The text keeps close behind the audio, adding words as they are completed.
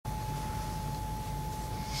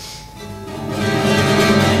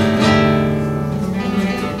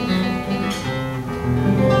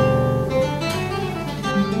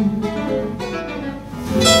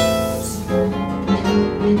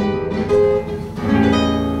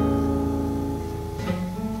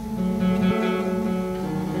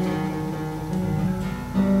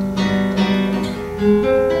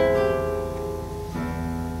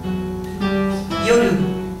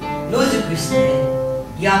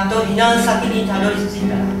やっと避難先にたどり着い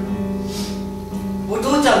たら、お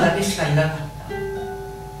父ちゃんだけしかいなかった。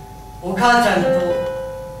お母ちゃんと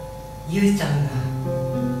ゆうちゃんが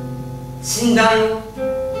死んだよ。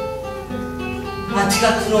8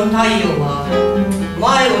月の太陽は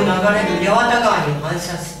前を流れる八幡川に反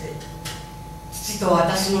射して父と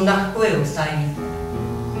私の泣く声を遮る。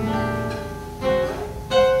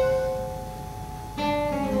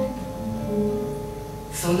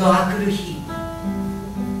そのあくる日、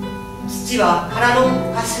父は空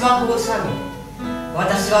の柏放射能、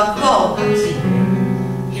私は桑を担いで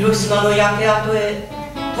広島の焼け跡へ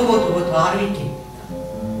とぼとぼと歩いていっ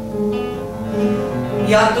た。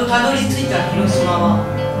やっとたどり着いた広島は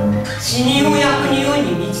死人を焼く匂い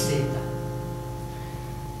に満ちていた。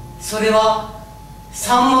それは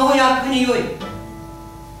サンマを焼く匂い。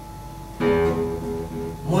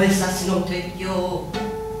燃えさしの鉄橋を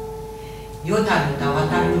よたよた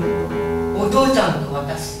渡るお父ちゃんと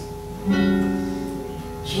私。昨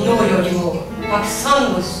日よりもたくさ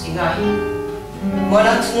んの死骸、真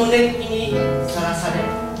夏の熱気にさらされ、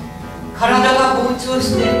体が膨張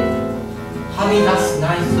してはみ出す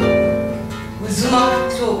内臓、渦巻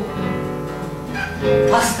く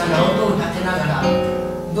腸、かすかな音を立てながら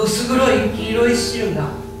どす黒い黄色い汁が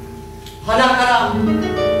鼻から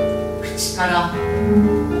口から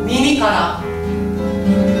耳から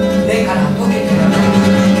目から溶けて流れる。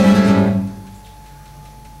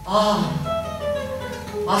あ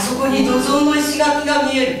あ、あそこに土蔵の石垣が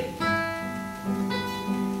見える。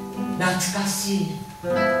懐かしい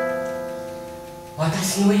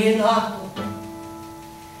私の家の跡。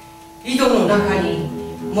井戸の中に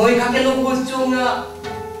燃えかけの包丁が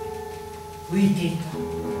浮いていた。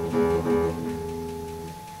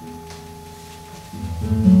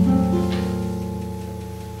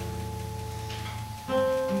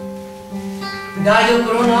台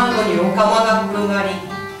所の後にお釜が転がり、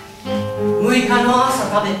6日の朝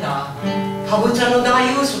食べたかぼちゃの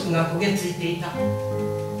代用食が焦げついていた。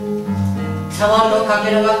茶碗のかけ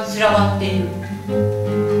らが散らばっている。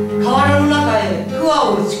瓦の中へ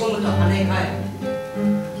桑を打ち込むと跳ね返る。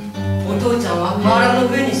お父ちゃんは瓦の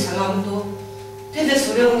上にしゃがむと手で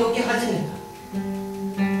それをのけ始めた。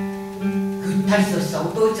ぐったりとしたお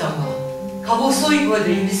父ちゃんはか細い声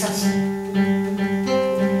で指さし、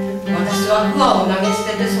私は桑を投げ捨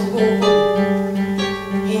ててそこを掘る。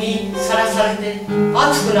日にさらされて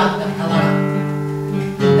熱くなった瓦、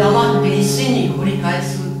黙って石に掘り返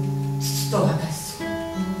す父と私。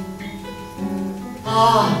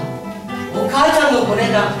ああ、お母ちゃんの骨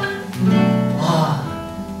だ。ああ、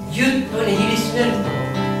ぎゅっと握りしめると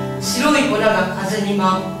白い粉が風に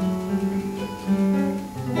舞う。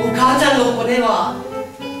お母ちゃんの骨は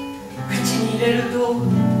口に入れると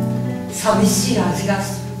寂しい味が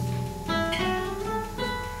する。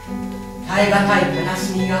耐え難い悲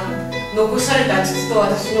しみが残された父と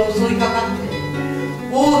私に襲いかかって、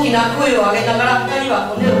大きな声を上げながら二人は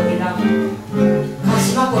骨を開く。菓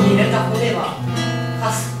子箱に入れた骨はカ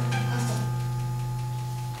サカサ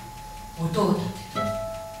音を立てる。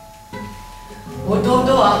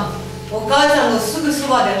弟はお母ちゃんのすぐそ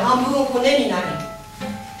ばで半分骨になり、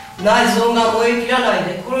内臓が燃え切らない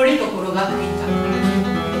でコロリと転がっていた。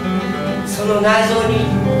その内臓に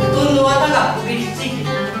布団の綿がこびりついてい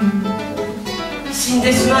た。死ん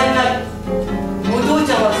でしまいたい。お父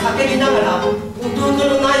ちゃんは叫びながら弟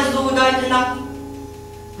の内臓を抱いて泣く。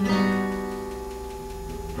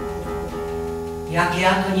焼け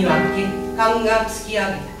跡には血管が突き上げ、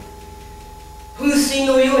噴水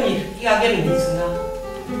のように吹き上げる水が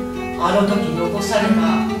あの時残された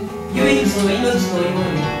唯一の命のよう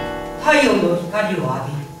に太陽の光を浴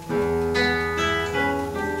びる。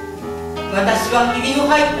私はひびの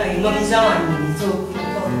入った湯飲み茶碗に水を汲む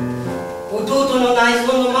と弟の内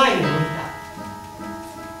臓の前に置い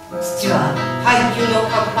た。父は配給の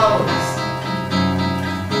看板を出す。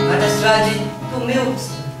私はじっと目をつ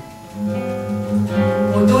ぶる。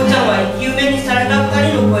お父ちゃんは生き埋めにされた二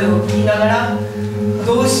人の声を聞きながら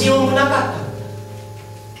どうしようもなかったのだ。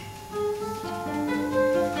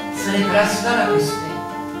それからしばらくして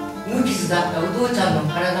無傷だったお父ちゃん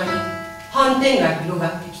の体に斑点が広が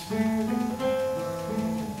ってきた。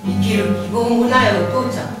生きる希望もないお父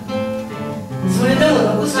ちゃん、それでも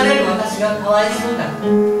残される私がかわいそうだから、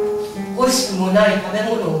欲しくもない食べ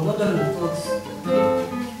物を喉に通す。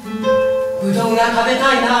ぶどうが食べた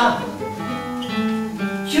いな。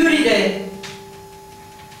きゅうりで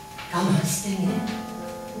我慢してね。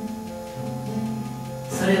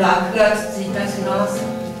それは9月1日の朝、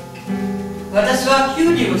私はきゅ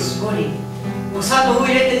うりを絞りお砂糖を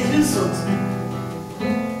入れてジュースを作る。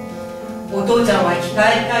お父ちゃんは生き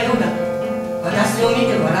返ったようだと私を見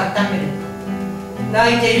て笑ったけれど、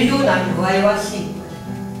泣いているような弱々しい声。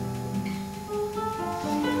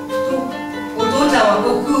ふとお父ちゃんは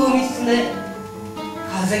虚空を見つめ、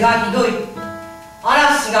風がひどい、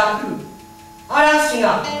嵐が来る、嵐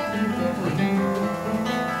が、と言った。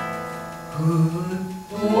ふーっ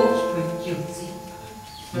と大きく息をつい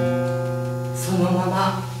た。そのま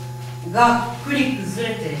まがっくり崩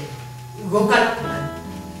れて動かなくなる。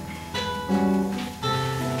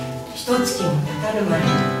ひと月も経たる前に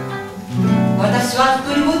私は一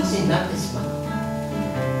人ぼっちになってしまった。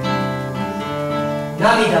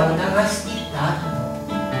涙を流し切った後の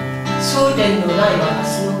焦点のない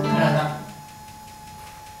私の体、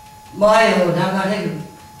前を流れる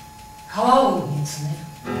川を見つめる。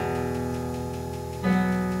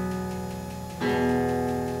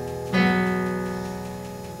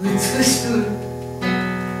美しく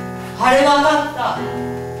晴れ渡った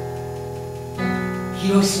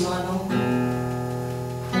広島の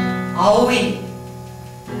青い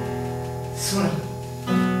空。